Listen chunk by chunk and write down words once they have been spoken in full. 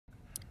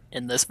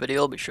In this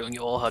video, I'll be showing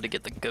you all how to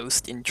get the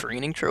Ghost in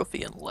Training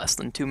trophy in less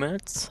than 2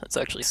 minutes. It's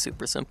actually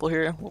super simple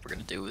here. What we're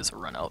going to do is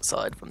run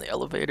outside from the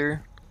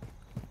elevator,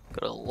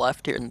 go to the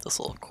left here in this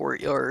little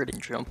courtyard,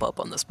 and jump up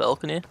on this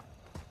balcony.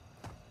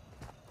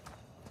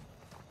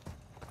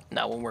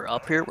 Now when we're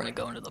up here, we're going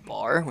to go into the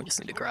bar. We just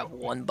need to grab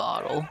one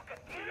bottle.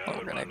 And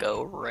we're going to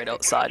go right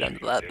outside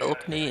onto that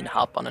balcony and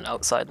hop on an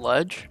outside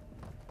ledge.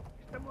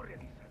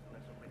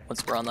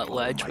 Once we're on that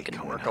ledge, we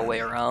can work our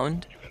way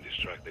around.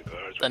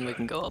 Then we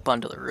can go up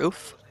onto the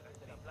roof.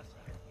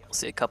 We'll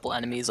see a couple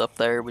enemies up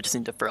there. We just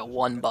need to throw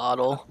one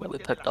bottle that we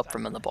picked up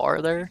from in the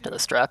bar there to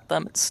distract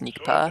them and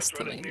sneak past,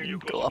 and we can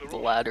go up the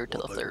ladder to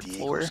the 3rd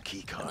floor,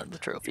 and then the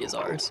trophy is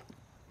ours.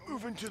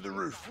 Moving to the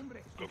roof.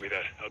 Copy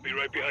that. I'll be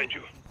right behind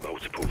you.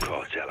 Multiple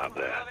cartel up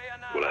there.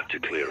 We'll have to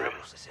clear him.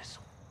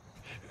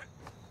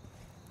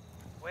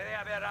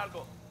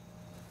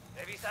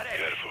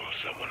 Careful,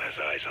 someone has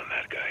eyes on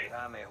that guy.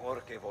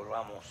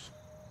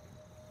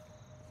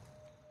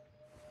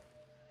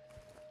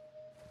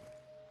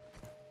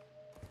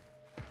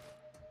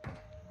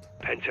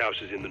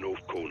 Penthouse is in the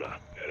north corner.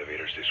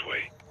 Elevator's this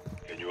way.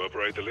 Can you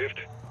operate the lift?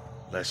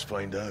 Let's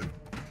find out.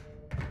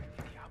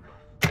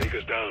 Take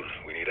us down.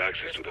 We need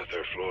access to the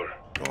 3rd floor.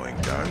 Going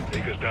down?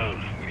 Take us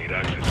down. We need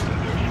access to the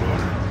 3rd floor.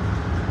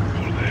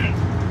 Hold there.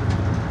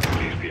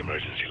 Release the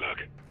emergency lock.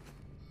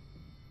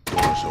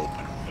 Doors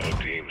open. All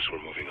teams,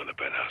 we're moving on the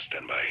penthouse.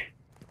 Stand by.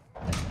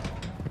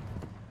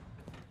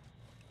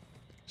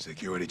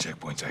 Security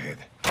checkpoints ahead.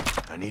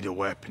 I need a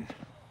weapon.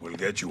 We'll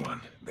get you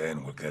one,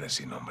 then we'll get a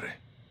sin nombre.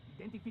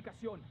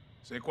 Identificación.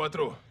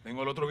 C4,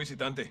 tengo el otro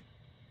visitante.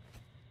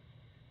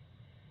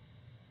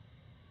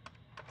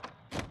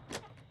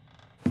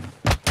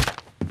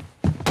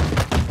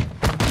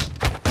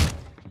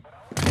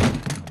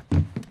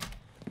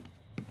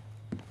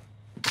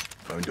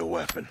 Found a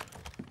weapon.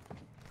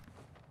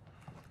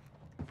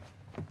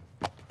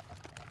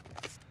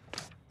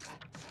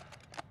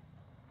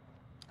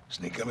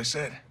 Sneak me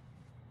said.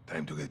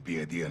 Time to get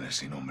PID on el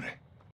sin nombre.